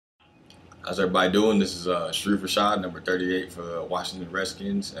How's everybody doing? This is Sha'Reff Rashad, number 38 for the Washington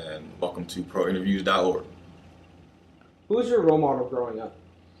Redskins, and welcome to ProInterviews.org. Who was your role model growing up?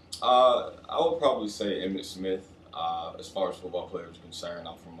 I would probably say Emmitt Smith. As far as football players are concerned,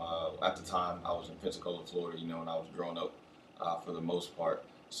 I'm from, at the time, I was in Pensacola, Florida, when I was growing up for the most part.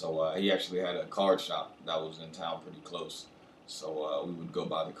 So he actually had a card shop that was in town pretty close. So we would go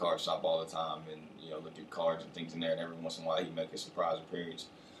by the card shop all the time and, look at cards and things in there, and every once in a while he'd make a surprise appearance.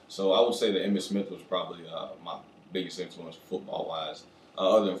 So I would say that Emmitt Smith was probably my biggest influence football-wise.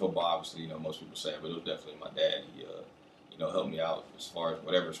 Other than football, obviously, most people say it, but it was definitely my dad. He helped me out as far as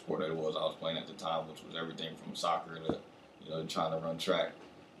whatever sport that it was I was playing at the time, which was everything from soccer to, trying to run track.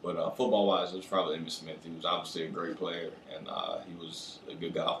 But football-wise, it was probably Emmitt Smith. He was obviously a great player, and he was a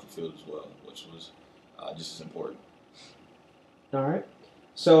good guy off the field as well, which was just as important. All right.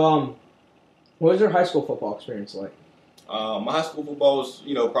 So, what was your high school football experience like? My high school football was,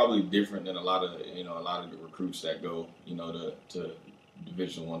 probably different than a lot of the recruits that go, to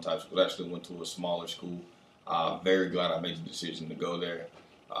Division I type schools. I actually went to a smaller school. Very glad I made the decision to go there.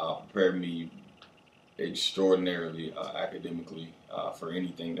 Prepared me extraordinarily academically for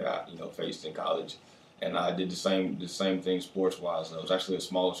anything that I faced in college, and I did the same thing sports wise. It was actually a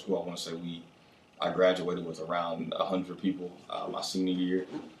smaller school. I want to say I graduated with around 100 people my senior year.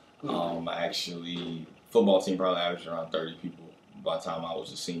 Football team probably averaged around 30 people by the time I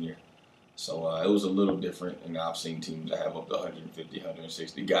was a senior. So it was a little different, and I've seen teams that have up to 150,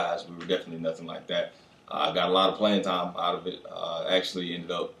 160 guys. We were definitely nothing like that. I got a lot of playing time out of it. Actually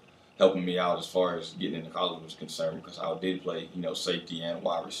ended up helping me out as far as getting into college was concerned, because I did play, safety and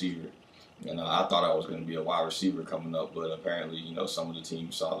wide receiver. And I thought I was going to be a wide receiver coming up, but apparently, some of the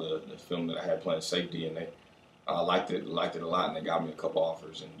teams saw the film that I had playing safety, and they liked it a lot, and they got me a couple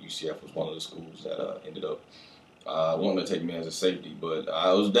offers. And UCF was one of the schools that ended up wanting to take me as a safety. But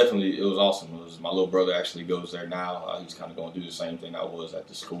it was awesome. My little brother actually goes there now. He's kind of going to do the same thing I was at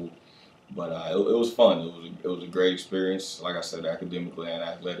the school. But it was fun. It was a great experience, like I said, academically and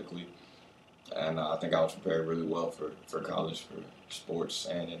athletically. And I think I was prepared really well for college, for sports,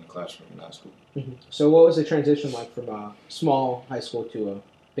 and in the classroom in high school. Mm-hmm. So what was the transition like from a small high school to a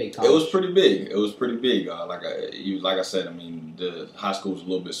big college? It was pretty big. Like I said, I mean, the high school was a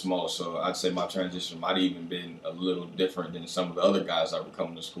little bit smaller, so I'd say my transition might have even been a little different than some of the other guys that were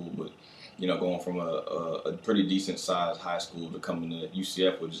coming to school. But going from a pretty decent sized high school to coming to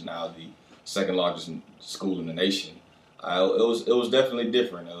UCF, which is now the second largest school in the nation, it was definitely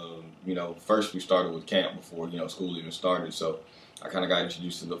different. First we started with camp before school even started, so I kind of got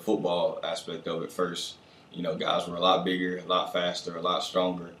introduced to the football aspect of it first. Guys were a lot bigger, a lot faster, a lot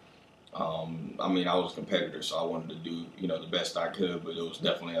stronger. I was a competitor, so I wanted to do the best I could, but it was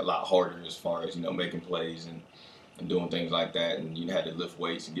definitely a lot harder as far as making plays and doing things like that, and you had to lift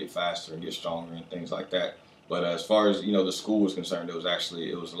weights and get faster and get stronger and things like that. But as far as the school was concerned, it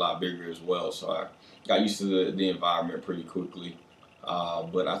was a lot bigger as well. So I got used to the environment pretty quickly.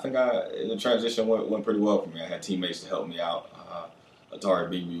 But I think the transition went pretty well for me. I had teammates to help me out. Atari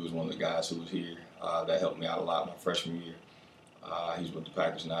Bigby was one of the guys who was here that helped me out a lot my freshman year. He's with the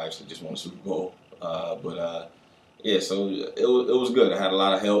Packers now. Actually, just won the Super Bowl. Yeah, so it was good. I had a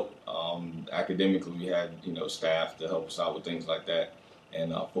lot of help. Academically, we had staff to help us out with things like that.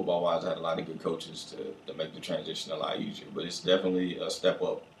 And football-wise, I had a lot of good coaches to make the transition a lot easier. But it's definitely a step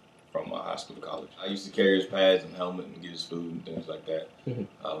up from high school to college. I used to carry his pads and helmet and get his food and things like that when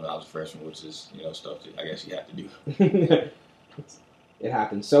I was a freshman, which is stuff that I guess you have to do. It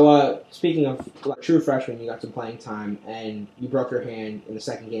happens. So speaking of true freshman, you got some playing time, and you broke your hand in the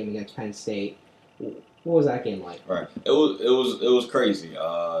second game against Penn State. What was that game like? Right. It was crazy.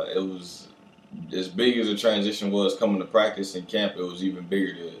 It was as big as the transition was coming to practice and camp. It was even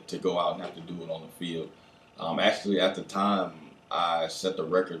bigger to go out and have to do it on the field. Actually, at the time, I set the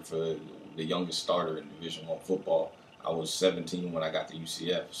record for the youngest starter in Division I football. I was 17 when I got to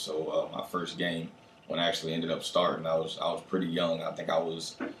UCF, so my first game when I actually ended up starting, I was pretty young. I think I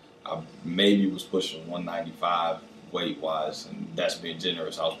maybe was pushing 195 weight-wise, and that's being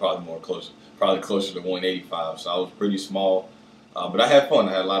generous. I was probably closer to 185, so I was pretty small. But I had fun.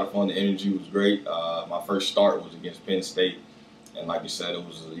 I had a lot of fun. The energy was great. My first start was against Penn State, and like you said, it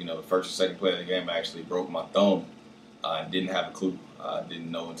was the first or second play of the game. I actually broke my thumb. I didn't have a clue. I didn't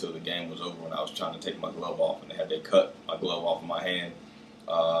know until the game was over when I was trying to take my glove off, and they cut my glove off of my hand.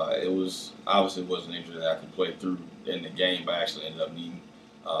 It was obviously wasn't an injury that I could play through in the game, but I actually ended up needing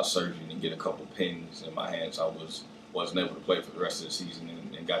surgery and get a couple pins in my hand, so I wasn't able to play for the rest of the season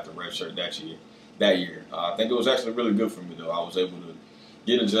and got the red shirt that year. I think it was actually really good for me, though. I was able to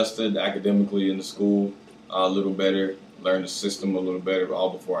get adjusted academically in the school a little better, learn the system a little better all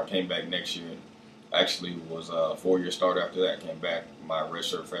before I came back next year. And actually was a 4-year starter after that. Came back my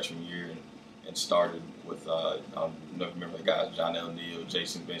redshirt freshman year and started with, I don't remember the guys, John L. Neal,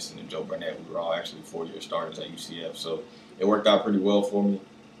 Jason Benson, and Joe Burnett. We were all actually 4-year starters at UCF. So it worked out pretty well for me.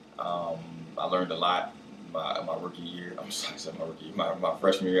 I learned a lot my rookie year. I'm sorry, I said my rookie year. My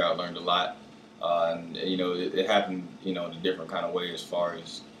freshman year, I learned a lot. And it happened, in a different kind of way as far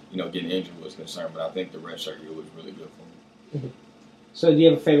as, getting injured was concerned. But I think the redshirt year was really good for me. Mm-hmm. So do you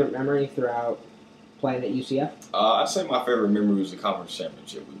have a favorite memory throughout playing at UCF? I'd say my favorite memory was the conference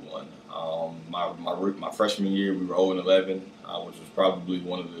championship we won. My freshman year, we were 0-11, which was probably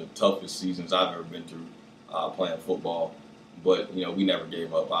one of the toughest seasons I've ever been through playing football. But we never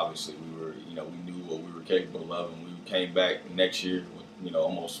gave up. Obviously, we knew what we were capable of, and we came back next year with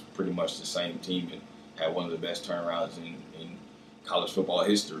almost pretty much the same team and had one of the best turnarounds in college football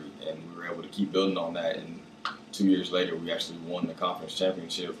history. And we were able to keep building on that. And 2 years later, we actually won the conference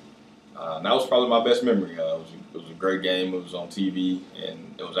championship. And that was probably my best memory. It was a great game. It was on TV,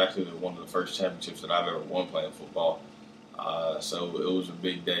 and it was actually one of the first championships that I've ever won playing football. So it was a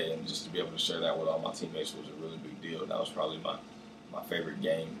big day, and just to be able to share that with all my teammates was a really big deal. That was probably my favorite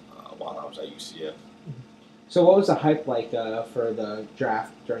game while I was at UCF. So what was the hype like for the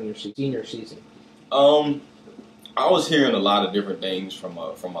draft during your senior season? I was hearing a lot of different things from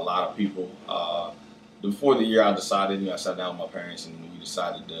a lot of people. Before the year, I decided, I sat down with my parents, and we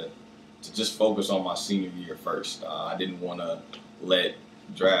decided to just focus on my senior year first. I didn't want to let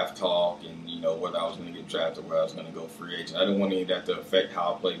draft talk and, whether I was going to get drafted or whether I was going to go free agent. I didn't want any of that to affect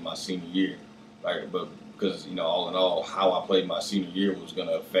how I played my senior year. Right? But because, all in all, how I played my senior year was going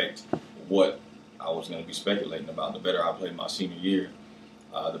to affect what I was going to be speculating about. The better I played my senior year,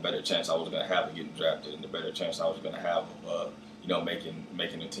 the better chance I was going to have of getting drafted, and the better chance I was going to have of,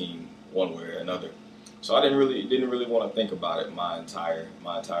 making a team one way or another. So I didn't really want to think about it my entire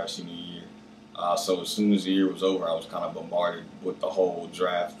senior year. So as soon as the year was over, I was kind of bombarded with the whole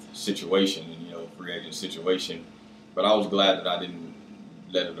draft situation and free agent situation. But I was glad that I didn't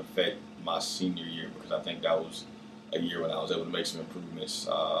let it affect my senior year, because I think that was a year when I was able to make some improvements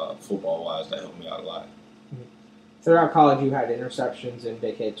football wise that helped me out a lot. Mm-hmm. Throughout college, you had interceptions and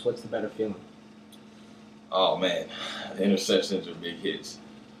big hits. What's the better feeling? Oh man, interceptions or big hits.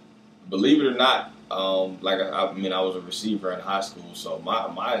 Believe it or not. I was a receiver in high school, so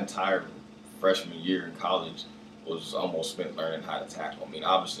my entire freshman year in college was almost spent learning how to tackle.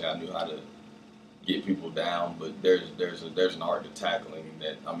 Obviously I knew how to get people down, but there's an art to tackling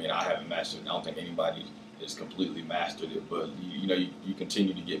that I haven't mastered. I don't think anybody has completely mastered it, but you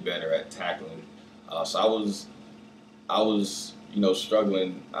continue to get better at tackling. So I was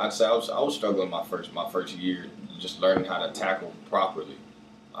struggling. I'd say I was struggling my first year, just learning how to tackle properly.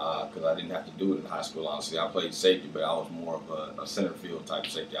 Because I didn't have to do it in high school, honestly. I played safety, but I was more of a center field type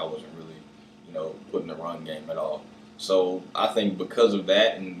safety. I wasn't really, putting the run game at all. So I think because of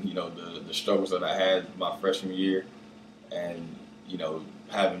that and, the struggles that I had my freshman year and,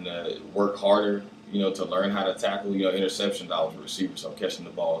 having to work harder, to learn how to tackle, interceptions, I was a receiver, so catching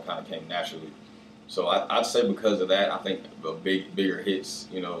the ball kind of came naturally. So I'd say because of that, I think the bigger hits,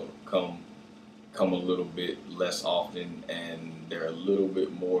 come a little bit less often, and they're a little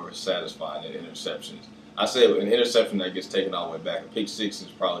bit more satisfying than interceptions. I say an interception that gets taken all the way back. A pick six is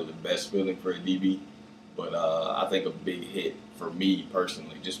probably the best feeling for a DB, but I think a big hit for me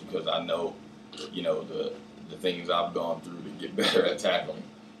personally, just because I know, the things I've gone through to get better at tackling.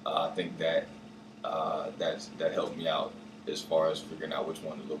 I think that helped me out as far as figuring out which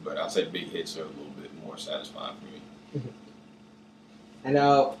one is a little better. I'd say big hits are a little bit more satisfying for me. Mm-hmm. And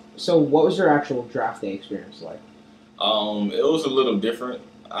so what was your actual draft day experience like? It was a little different,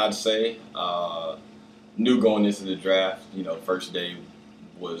 I'd say. Knew going into the draft, first day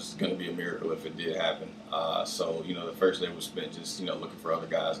was going to be a miracle if it did happen. So the first day was spent just, looking for other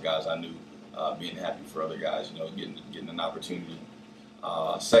guys I knew, being happy for other guys, getting an opportunity.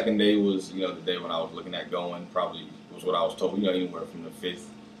 Second day was, the day when I was looking at going, probably was what I was told, anywhere from the 5th,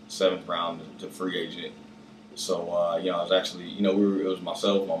 7th round to free agent. So, I was actually, it was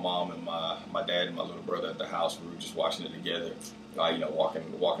myself, my mom, and my dad and my little brother at the house. We were just watching it together,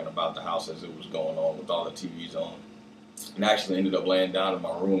 walking about the house as it was going on with all the TVs on. And I actually ended up laying down in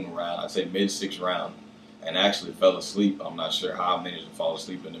my room around, I'd say mid-6th round, and actually fell asleep. I'm not sure how I managed to fall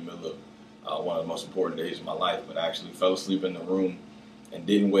asleep in the middle of one of the most important days of my life, but I actually fell asleep in the room and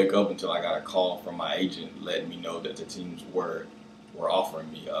didn't wake up until I got a call from my agent letting me know that the teams were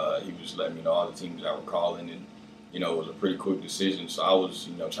offering me. He was letting me know all the teams that were calling, and it was a pretty quick decision. So I was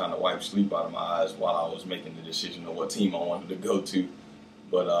trying to wipe sleep out of my eyes while I was making the decision of what team I wanted to go to.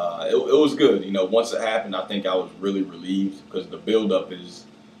 But it was good. You know, once it happened, I think I was really relieved because the buildup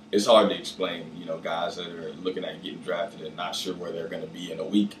it's hard to explain. You know, guys that are looking at getting drafted and not sure where they're going to be in a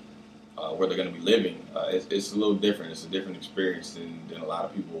week, where they're going to be living. It's a little different. It's a different experience than a lot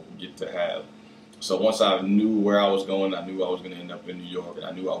of people get to have. So once I knew where I was going, I knew I was going to end up in New York, and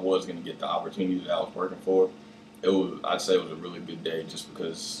I knew I was going to get the opportunity that I was working for. I'd say it was a really good day just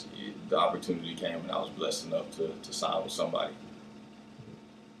because the opportunity came and I was blessed enough to sign with somebody.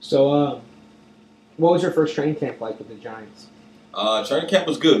 So, what was your first training camp like with the Giants? Training camp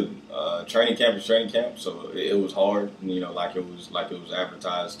was good. Training camp is training camp, so it was hard. You know, like it was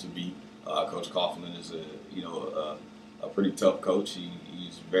advertised to be. Coach Coughlin is a pretty tough coach.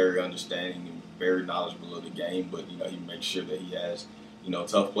 He's very understanding and very knowledgeable of the game, but you know he makes sure that he has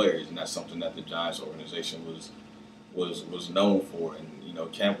tough players, and that's something that the Giants organization was known for. And you know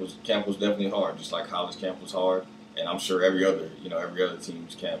camp was definitely hard, just like college camp was hard. And I'm sure every other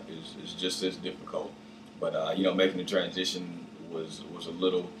team's camp is just as difficult. But making the transition was a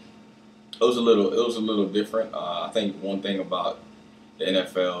little different. I think one thing about the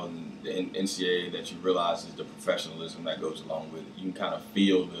NFL and the NCAA that you realize is the professionalism that goes along with it. You can kind of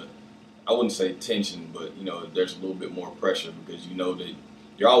feel I wouldn't say tension, but there's a little bit more pressure because you know that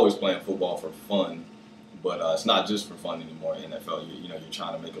you're always playing football for fun, but it's not just for fun anymore in the NFL. You're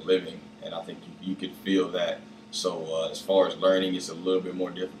trying to make a living, and I think you could feel that. So as far as learning, it's a little bit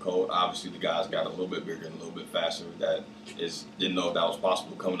more difficult. Obviously, the guys got a little bit bigger and a little bit faster. Didn't know if that was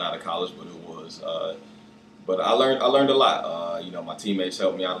possible coming out of college, but it was. But I learned a lot. My teammates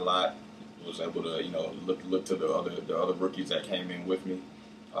helped me out a lot. Was able to look to the other rookies that came in with me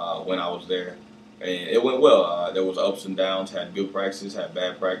when I was there, and it went well. There was ups and downs. Had good practices, had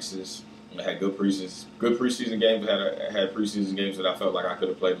bad practices. I had good preseason games. Had preseason games that I felt like I could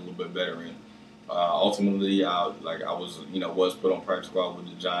have played a little bit better in. Ultimately, I was put on practice squad with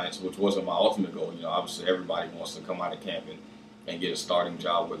the Giants, which wasn't my ultimate goal. Obviously everybody wants to come out of camp and get a starting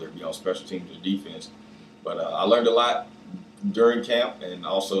job, whether it be on special teams or defense. But I learned a lot during camp and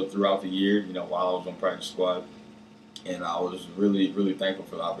also throughout the year, while I was on practice squad. And I was really, really thankful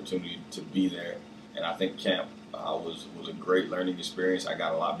for the opportunity to be there. And I think camp was a great learning experience. I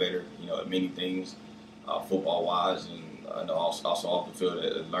got a lot better, at many things, football-wise, and also off the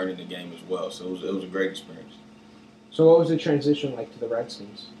field, learning the game as well. So it was a great experience. So what was the transition like to the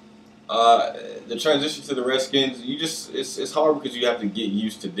Redskins? The transition to the Redskins, it's hard because you have to get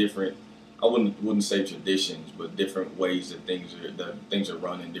used to different. I wouldn't say traditions, but different ways that things are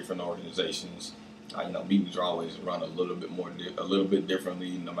run in different organizations. Meetings are always run a little bit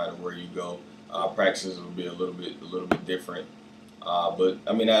differently, no matter where you go. Practices will be a little bit different. But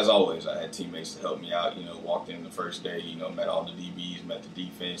I mean, as always, I had teammates to help me out. Walked in the first day, met all the DBs, met the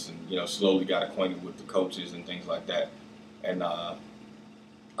defense, and slowly got acquainted with the coaches and things like that. And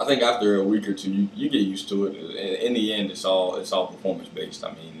I think after a week or two, you get used to it. In the end, it's all performance based.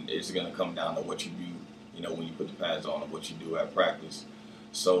 I mean, it's going to come down to what you do, when you put the pads on, and what you do at practice.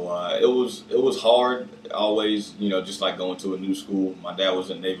 So it was hard always, just like going to a new school. My dad was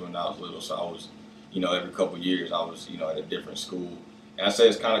in the Navy when I was little, so I was, every couple of years I was, at a different school. And I say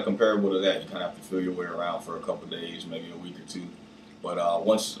it's kind of comparable to that. You kind of have to feel your way around for a couple of days, maybe a week or two. But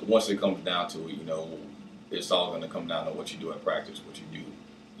once it comes down to it, it's all going to come down to what you do at practice, what you do,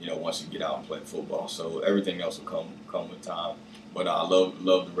 once you get out and play football. So everything else will come with time. But I love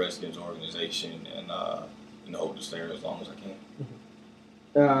the Redskins organization, and hope to stay there as long as I can.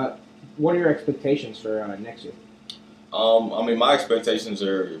 What are your expectations for next year? I mean, my expectations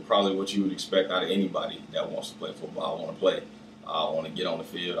are probably what you would expect out of anybody that wants to play football. I want to play. I want to get on the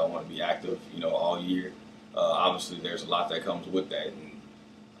field. I want to be active, all year. Obviously, there's a lot that comes with that, and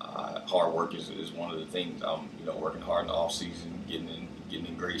hard work is one of the things. I'm, working hard in the off season, getting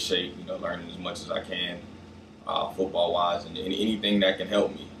in great shape, learning as much as I can, football-wise, and anything that can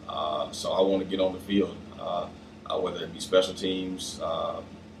help me. So I want to get on the field, whether it be special teams,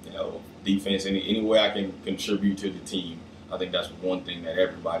 defense, any way I can contribute to the team. I think that's one thing that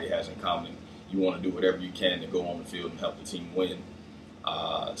everybody has in common. You want to do whatever you can to go on the field and help the team win.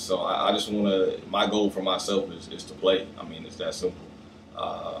 So I just want to. My goal for myself is to play. I mean, it's that simple.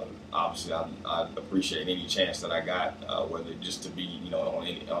 Obviously, I appreciate any chance that I got, whether just to be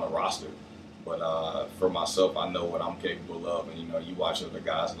on a roster. But for myself, I know what I'm capable of, and you watch other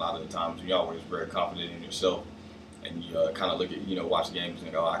guys. A lot of the times, you're always very confident in yourself. And you kind of look at, watch games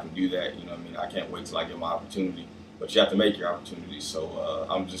and go, I can do that. I can't wait till I get my opportunity. But you have to make your opportunity. So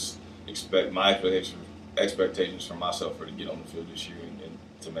I'm just my expectations for myself are to get on the field this year and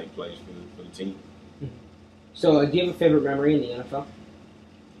to make plays for the team. So do you have a favorite memory in the NFL?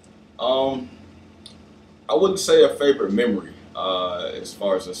 I wouldn't say a favorite memory. As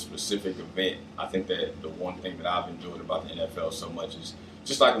far as a specific event, I think that the one thing that I've enjoyed about the NFL so much is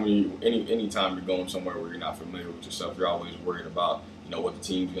just like when any time you're going somewhere where you're not familiar with yourself, you're always worried about what the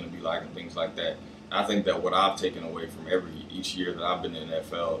team's going to be like and things like that. And I think that what I've taken away from each year that I've been in the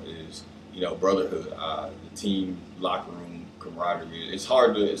NFL is brotherhood, the team locker room camaraderie. It's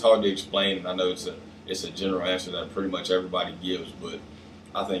hard to explain, and I know it's a general answer that pretty much everybody gives, but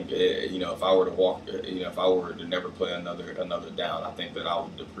I think if I were to if I were to never play another down, I think that I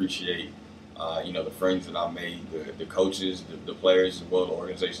would appreciate the friends that I've made, the coaches, the players, as well the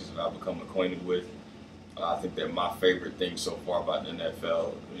organizations that I've become acquainted with. I think that my favorite thing so far about the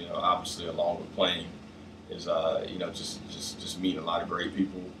NFL, obviously along with playing, is just meeting a lot of great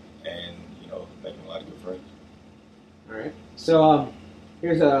people and making a lot of good friends. All right. So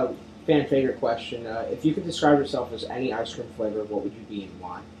here's a fan favorite question. If you could describe yourself as any ice cream flavor, what would you be and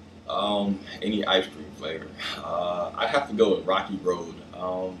why? Any ice cream flavor. I'd have to go with Rocky Road.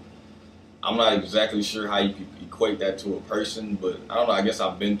 I'm not exactly sure how you could equate that to a person, but I don't know. I guess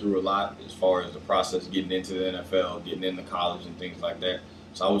I've been through a lot as far as the process getting into the NFL, getting into college, and things like that.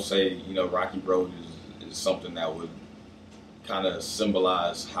 So I would say, Rocky Road is something that would kind of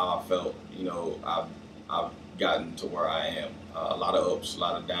symbolize how I felt. I've gotten to where I am. A lot of ups, a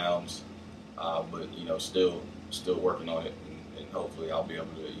lot of downs, but still working on it, and hopefully I'll be able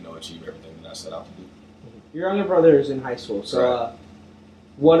to achieve everything that I set out to do. Your younger brother is in high school, so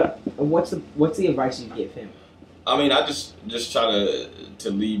what's the advice you give him? I mean, I just try to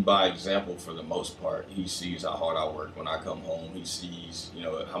lead by example for the most part. He sees how hard I work when I come home. He sees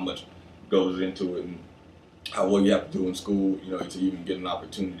how much goes into it and how well you have to do in school to even get an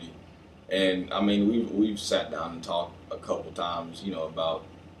opportunity. And I mean, we've sat down and talked a couple times about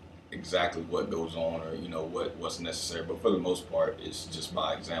exactly what goes on or what's necessary. But for the most part, it's just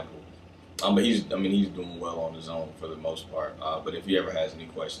by example. But he's doing well on his own for the most part. But if he ever has any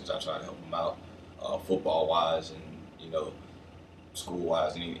questions, I try to help him out, football wise and school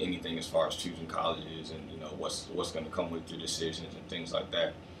wise, anything as far as choosing colleges and what's going to come with your decisions and things like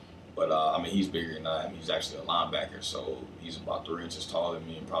that. But I mean, he's bigger than I am. He's actually a linebacker, so he's about 3 inches taller than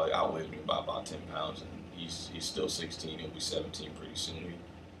me and probably outweighs me by about 10 pounds. And he's still 16. He'll be 17 pretty soon.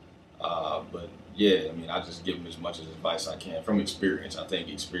 But yeah, I mean, I just give him as much advice I can from experience. I think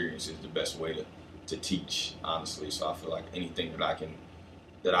experience is the best way to teach, honestly. So I feel like anything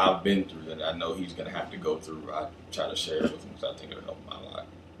that I've been through that I know he's going to have to go through, I try to share it with him because I think it'll help him out a lot.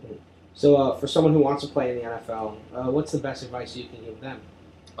 So for someone who wants to play in the NFL, what's the best advice you can give them?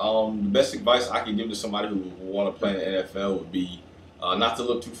 The best advice I can give to somebody who would want to play in the NFL would be not to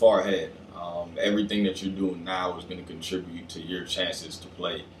look too far ahead. Everything that you're doing now is going to contribute to your chances to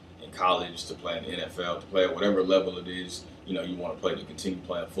play in college, to play in the NFL, to play at whatever level it is you want to play, to continue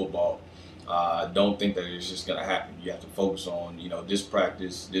playing football. Don't think that it's just going to happen. You have to focus on this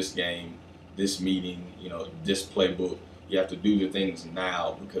practice, this game, this meeting, this playbook. You have to do the things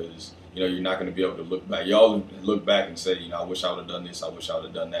now because you're not going to be able to look back. You all look back and say, I wish I would have done this. I wish I would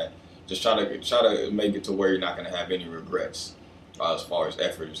have done that. Just try to make it to where you're not going to have any regrets as far as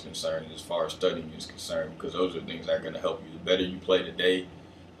effort is concerned, as far as studying is concerned, because those are things that are going to help you. The better you play today,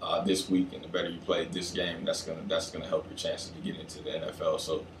 this week, and the better you play this game, that's gonna help your chances to get into the NFL.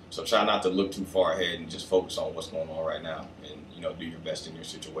 So try not to look too far ahead and just focus on what's going on right now, and do your best in your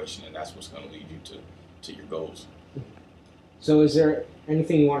situation, and that's what's going to lead you to your goals. So is there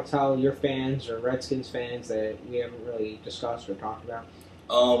anything you want to tell your fans or Redskins fans that we haven't really discussed or talked about?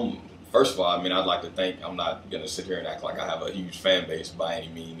 First of all, I mean, I'd like to thank, I'm not going to sit here and act like I have a huge fan base by any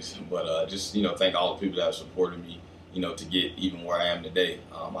means, but just, thank all the people that have supported me, to get even where I am today.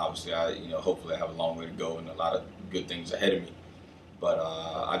 Obviously, hopefully I have a long way to go and a lot of good things ahead of me. But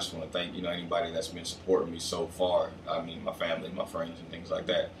I just want to thank, anybody that's been supporting me so far. I mean, my family, my friends, and things like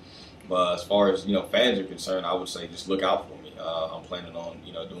that. But as far as, fans are concerned, I would say just look out for me. I'm planning on,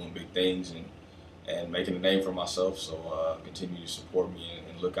 doing big things and making a name for myself. So continue to support me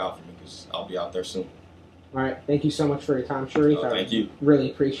and look out for me because I'll be out there soon. All right. Thank you so much for your time, Sha'Reff. Thank you. Really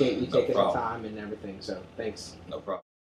appreciate you taking the problem. time and everything. So thanks. No problem.